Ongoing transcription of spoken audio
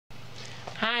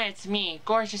Hi, it's me,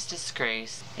 Gorgeous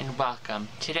Disgrace, and welcome.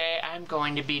 Today I'm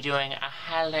going to be doing a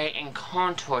highlight and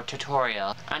contour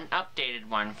tutorial, an updated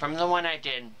one from the one I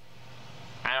did.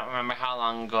 I don't remember how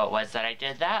long ago it was that I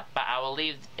did that, but I will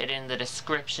leave it in the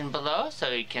description below so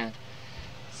you can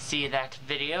see that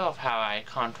video of how I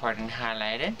contoured and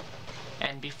highlighted.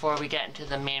 And before we get into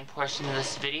the main portion of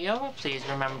this video, please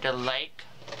remember to like,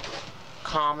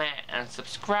 comment, and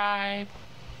subscribe.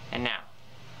 And now,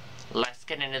 let's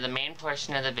get into the main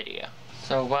portion of the video.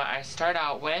 So what I start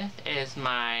out with is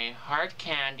my Hard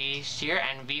Candy Sheer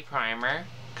Envy Primer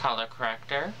Color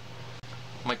Corrector,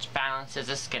 which balances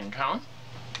the skin tone.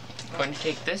 I'm going to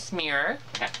take this mirror.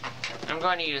 I'm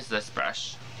going to use this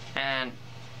brush, and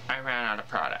I ran out of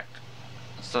product,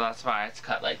 so that's why it's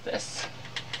cut like this.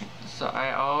 So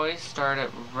I always start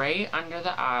it right under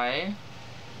the eye,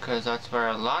 because that's where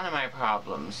a lot of my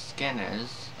skin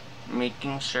is.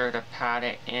 Making sure to pat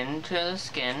it into the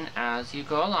skin as you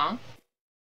go along,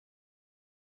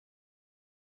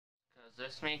 because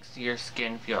this makes your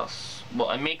skin feel,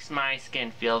 well, it makes my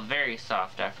skin feel very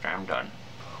soft after I'm done.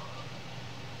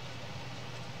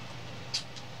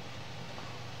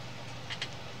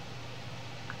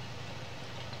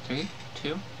 Three,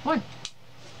 two, one.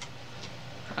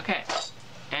 Okay,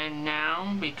 and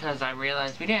now because I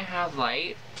realized we didn't have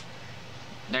light,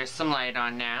 there's some light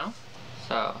on now.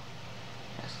 So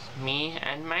me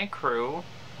and my crew,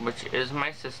 which is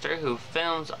my sister who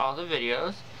films all the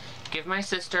videos. Give my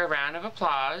sister a round of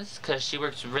applause, because she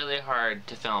works really hard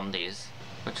to film these,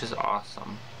 which is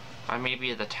awesome. I may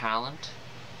be the talent,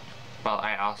 but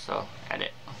I also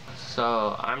edit.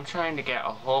 So I'm trying to get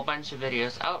a whole bunch of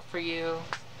videos out for you,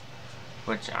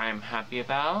 which I'm happy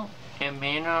about. It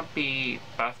may not be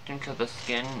buffed into the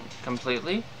skin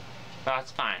completely, but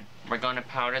that's fine. We're going to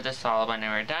powder this all when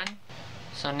we're done.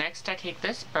 So next I take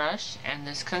this brush and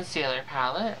this concealer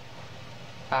palette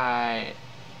by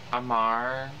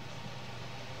Almar.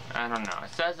 I don't know,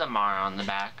 it says Almar on the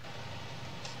back.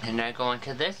 And I go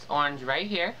into this orange right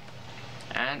here,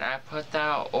 and I put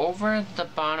that over the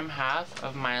bottom half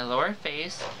of my lower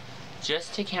face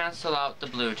just to cancel out the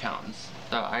blue tones.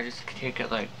 So I just take it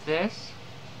like this,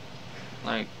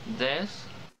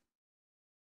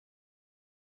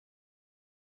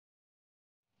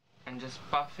 and just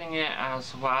buffing it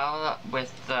as well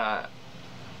with the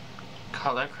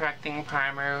color correcting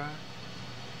primer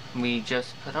we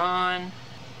just put on.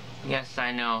 Yes,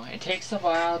 I know, it takes a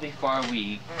while before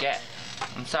we get,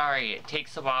 it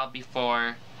takes a while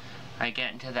before I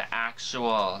get into the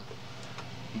actual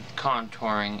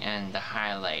contouring and the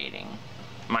highlighting.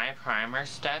 My primer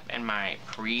step and my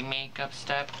pre-makeup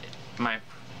step, my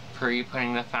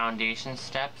pre-putting the foundation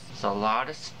steps, it's a lot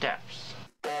of steps.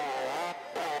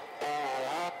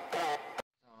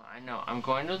 No, I'm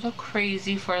going to look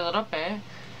crazy for a little bit,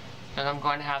 and I'm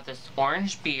going to have this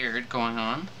orange beard going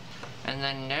on, and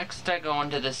then next I go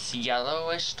into this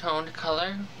yellowish toned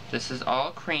color. This is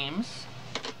all creams.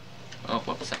 Oh,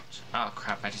 whoops, oh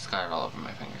crap, I just got it all over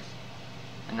my fingers.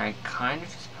 And I kind of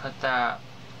just put that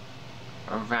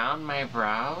around my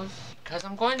brows, because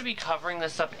I'm going to be covering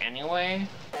this up anyway.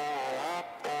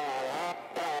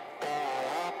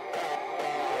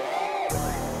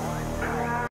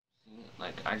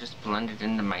 I just blend it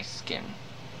into my skin.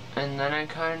 And then I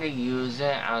kind of use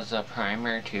it as a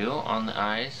primer too on the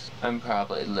eyes. I'm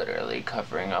probably literally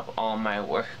covering up all my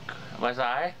work. Was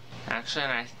I?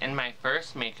 Actually, in my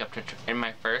first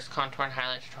contour and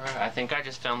highlight tutorial, I think I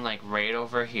just filmed like right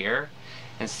over here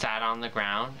and sat on the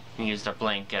ground and used a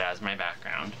blanket as my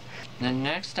background. Then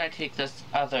next I take this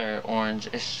other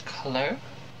orange-ish color.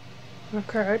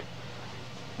 Occurred.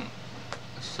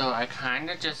 So I kind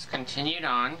of just continued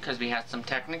on because we had some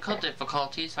technical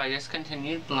difficulties, so I just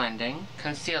continued blending.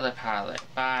 Concealer palette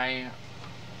by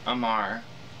Almar.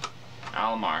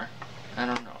 I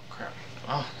don't know, crap.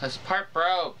 Oh, this part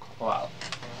broke. Wow.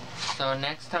 So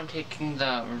next I'm taking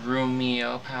the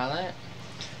RUIMIO palette.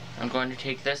 I'm going to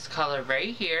take this color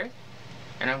right here,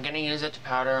 and I'm going to use it to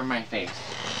powder on my face.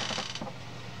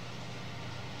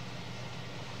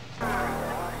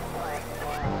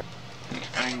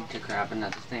 I need to grab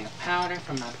another thing of powder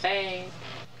from my bag.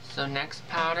 So next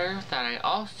powder that I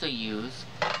also use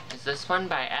is this one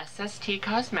by SST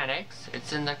Cosmetics.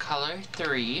 It's in the color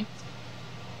 3,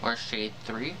 or shade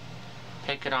 3.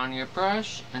 Pick it on your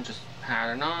brush and just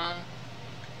pat it on,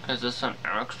 because this one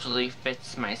actually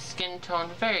fits my skin tone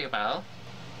very well.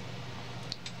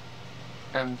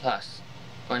 And plus,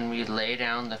 when we lay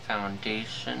down the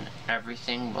foundation,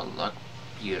 everything will look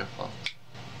beautiful.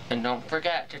 And don't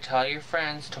forget to tell your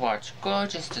friends to watch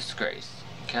Gorgeous Disgrace,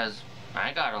 because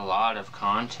I got a lot of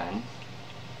content.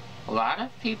 A lot of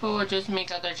people would just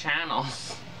make other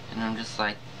channels. And I'm just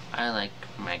like, I like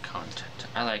my content.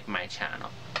 I like my channel.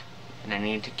 And I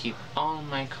need to keep all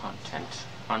my content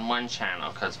on one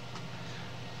channel, because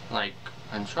like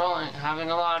having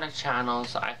a lot of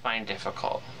channels I find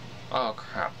difficult. Oh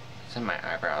crap, it's in my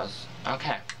eyebrows.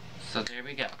 Okay, so there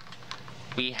we go.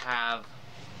 We have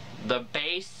the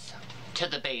base to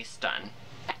the base done.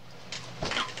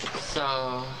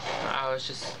 So I was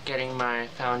just getting my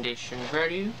foundation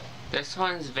ready. This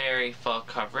one's very full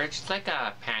coverage. It's like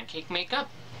a pancake makeup,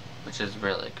 which is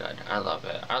really good. I love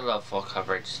it. I love full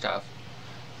coverage stuff.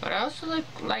 But I also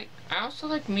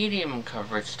like medium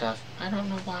coverage stuff. I don't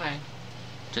know why.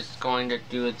 Just going to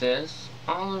do this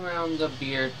all around the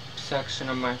beard section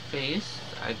of my face.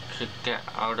 I should get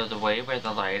out of the way where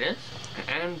the light is.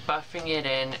 And buffing it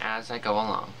in as I go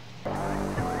along.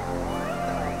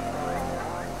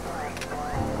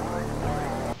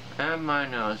 And my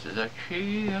nose is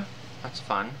itchy. That's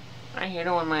fun. I hate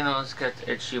it when my nose gets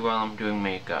itchy while I'm doing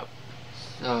makeup.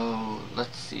 So,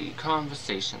 let's see.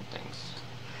 Conversation things.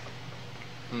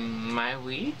 My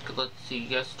week, let's see.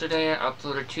 Yesterday I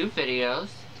uploaded 2 videos.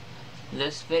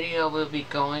 This video will be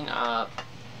going up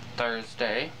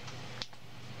Thursday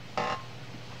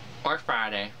or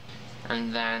Friday.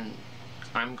 And then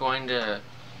I'm going to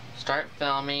start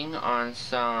filming on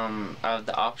some of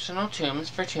the optional tombs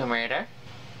for Tomb Raider.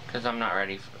 Because I'm not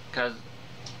ready. Because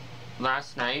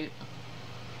last night,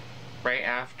 right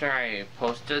after I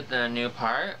posted the new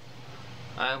part,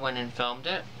 I went and filmed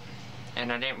it. And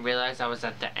I didn't realize I was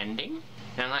at the ending.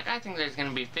 And I'm like, I think there's going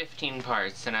to be 15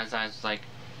 parts. And as I was like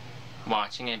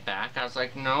watching it back, I was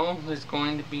like, no, there's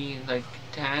going to be like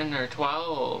 10 or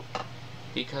 12.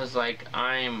 Because like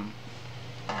I'm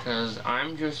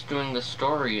just doing the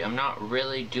story. I'm not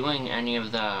really doing any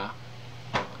of the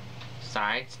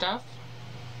side stuff.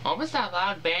 What was that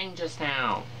loud bang just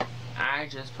now? I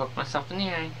just poked myself in the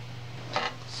eye.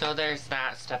 So there's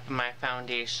that step in my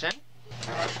foundation.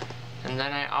 And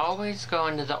then I always go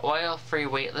into the oil-free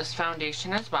weightless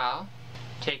foundation as well.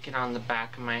 Take it on the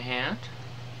back of my hand.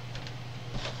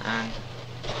 And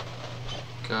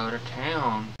go to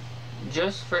town.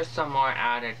 Just for some more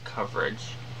added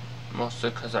coverage.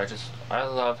 Mostly because I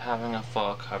love having a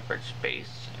full coverage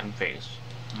base and face.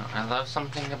 I love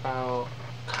something about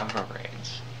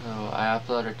coverage. So I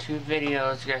uploaded 2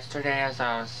 videos yesterday, as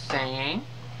I was saying.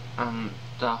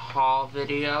 The haul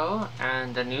video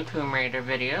and the new Tomb Raider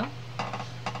video.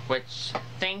 Which,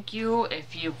 thank you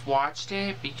if you've watched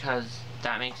it, because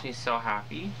that makes me so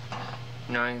happy.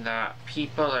 Knowing that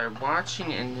people are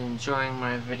watching and enjoying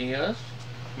my videos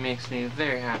makes me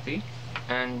very happy.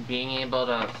 And being able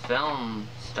to film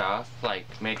stuff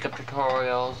like makeup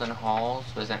tutorials and hauls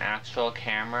with an actual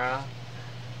camera.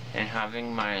 And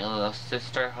having my little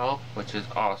sister help, which is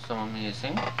also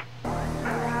amazing.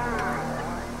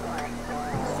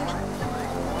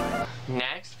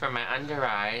 Next, for my under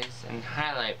eyes and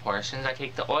highlight portions, I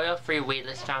take the oil-free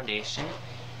weightless foundation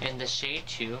in the shade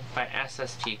 2 by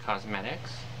SST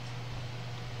Cosmetics.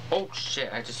 Oh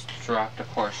shit, I just dropped a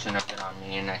portion of it on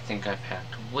me and I think I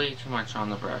packed way too much on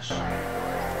the brush.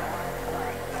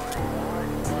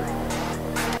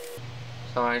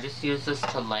 So I just use this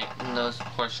to lighten those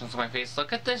portions of my face.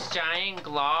 Look at this giant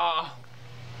glob.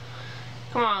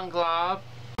 Come on, glob.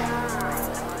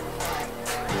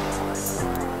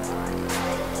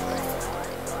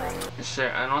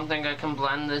 Shit, I don't think I can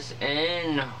blend this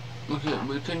in. Okay,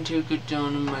 we can take it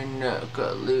down in my neck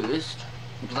at least.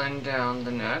 Blend down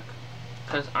the neck.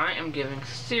 Because I am giving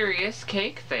serious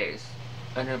cake face.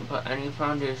 I didn't put any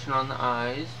foundation on the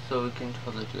eyes, so we can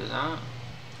totally do that.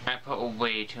 I put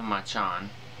way too much on.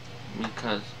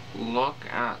 Because look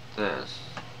at this.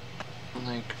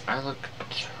 Like, I look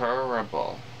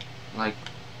terrible. Like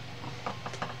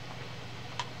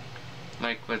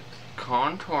with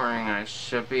contouring, I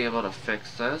should be able to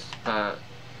fix this, but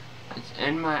it's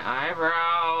in my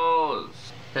eyebrows.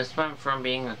 This went from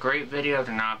being a great video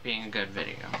to not being a good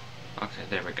video. Okay,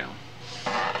 there we go.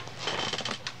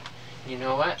 You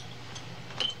know what?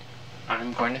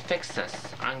 I'm going to fix this.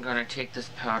 I'm going to take this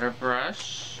powder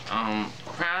brush.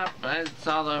 Crap, it's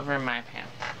all over my pan.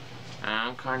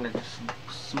 I'm going to just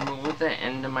smooth it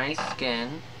into my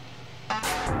skin.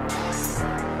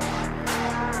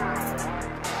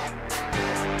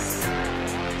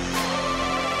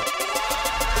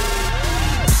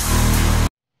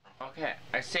 Okay,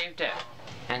 I saved it.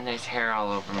 And there's hair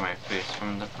all over my face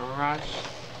from the brush.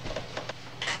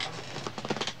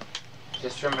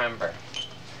 Just remember,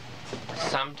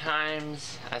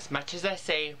 sometimes, as much as I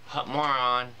say, put more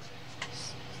on,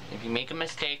 if you make a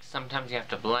mistake, sometimes you have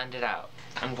to blend it out.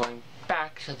 I'm going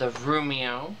back to the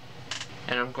RUIMIO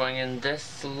And I'm going in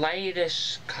this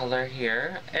lightish color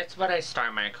here. It's what I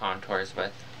start my contours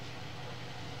with.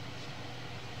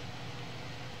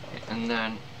 And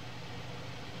then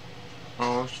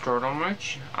I'll start on my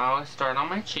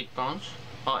cheekbones.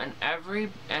 Oh,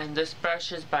 and this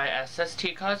brush is by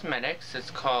SST Cosmetics.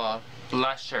 It's called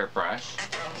Blusher Brush,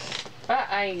 but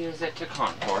I use it to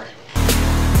contour.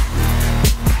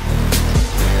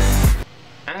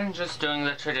 And I'm just doing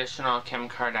the traditional Kim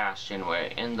Kardashian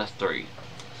way in the 3.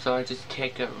 So I just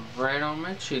take it right on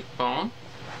my cheekbone,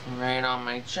 right on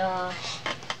my jaw,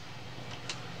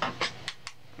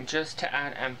 just to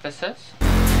add emphasis.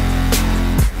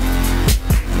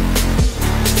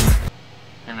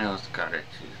 And I just got it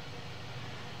too.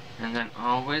 And then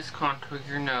always contour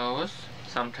your nose.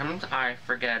 Sometimes I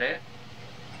forget it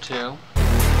too.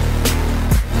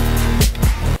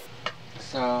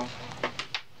 So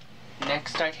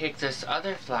next I take this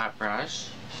other flat brush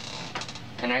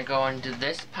and I go into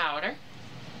this powder.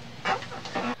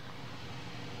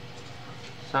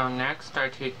 So next I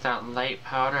take that light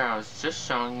powder I was just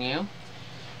showing you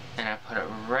and I put it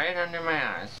right under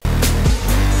my eyes.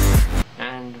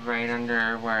 And right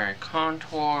under where I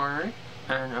contoured.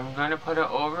 And I'm going to put it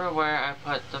over where I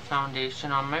put the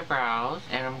foundation on my brows.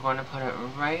 And I'm going to put it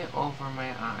right over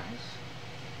my eyes.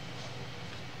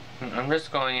 And I'm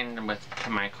just going into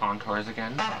my contours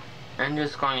again. And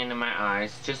just going into my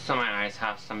eyes, just so my eyes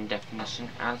have some definition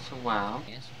as well.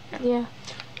 Yeah.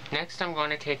 Next I'm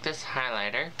going to take this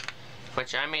highlighter,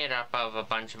 which I made up of a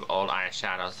bunch of old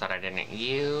eyeshadows that I didn't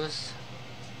use.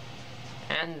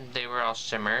 And they were all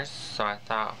shimmers, so I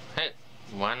thought, hey,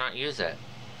 why not use it?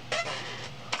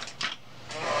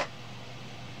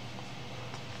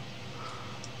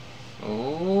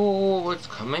 Ooh, it's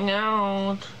coming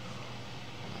out.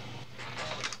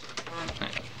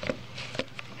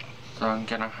 So I'm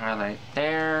gonna highlight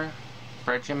there,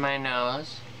 bridge in my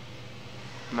nose,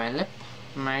 my lip,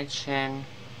 my chin,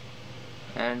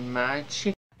 and my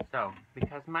cheek. So,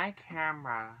 because the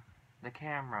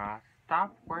camera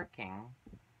stopped working,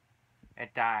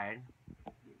 it died.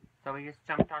 So we just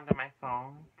jumped onto my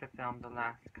phone to film the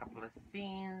last couple of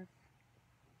scenes.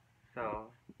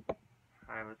 So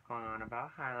I was going on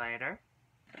about highlighter.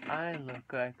 I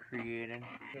look I created.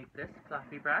 Take this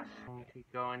fluffy brush and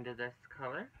go into this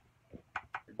color.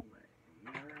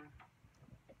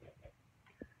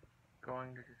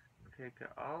 Going to just take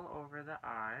it all over the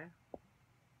eye.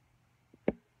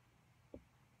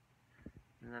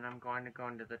 And then I'm going to go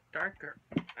into the darker,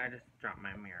 I just dropped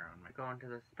my mirror on my, go into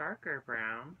this darker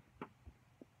brown.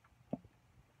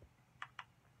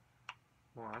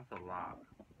 Well, that's a lot.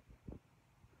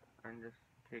 And just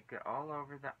take it all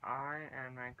over the eye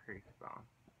and my crease bone.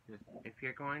 Just, if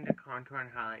you're going to contour and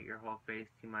highlight your whole face,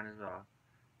 you might as well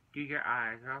do your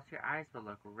eyes, or else your eyes will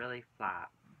look really flat.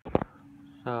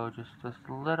 So just this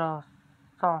little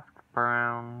soft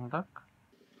brown look.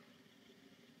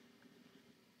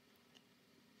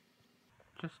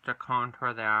 Just to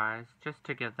contour the eyes, just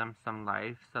to give them some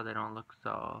life so they don't look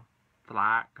so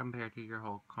flat compared to your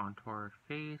whole contoured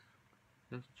face.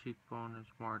 This cheekbone is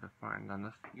more defined than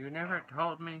this. You never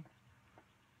told me.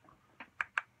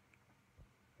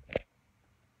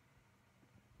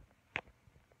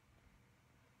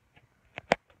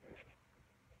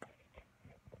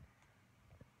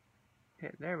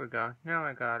 Okay, there we go. Now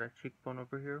I got a cheekbone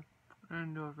over here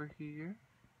and over here.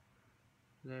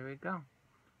 There we go.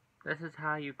 This is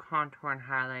how you contour and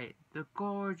highlight the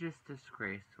gorgeous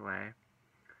Disgrace way.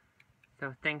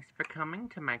 So thanks for coming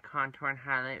to my contour and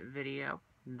highlight video,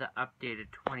 the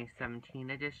updated 2017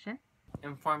 edition.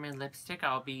 And for my lipstick,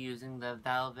 I'll be using the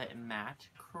Velvet Matte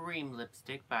Cream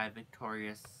Lipstick by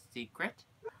Victoria's Secret.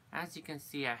 As you can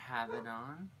see, I have it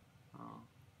on. Oh.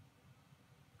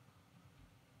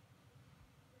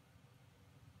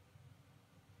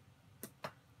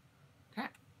 Okay.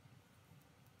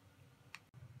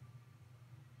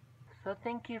 So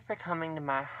thank you for coming to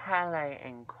my highlight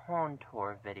and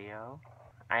contour video.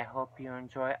 I hope you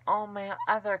enjoy all my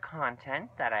other content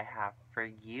that I have for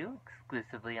you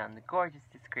exclusively on the Gorgeous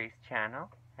Disgrace channel.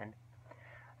 And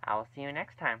I will see you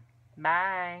next time.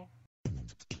 Bye!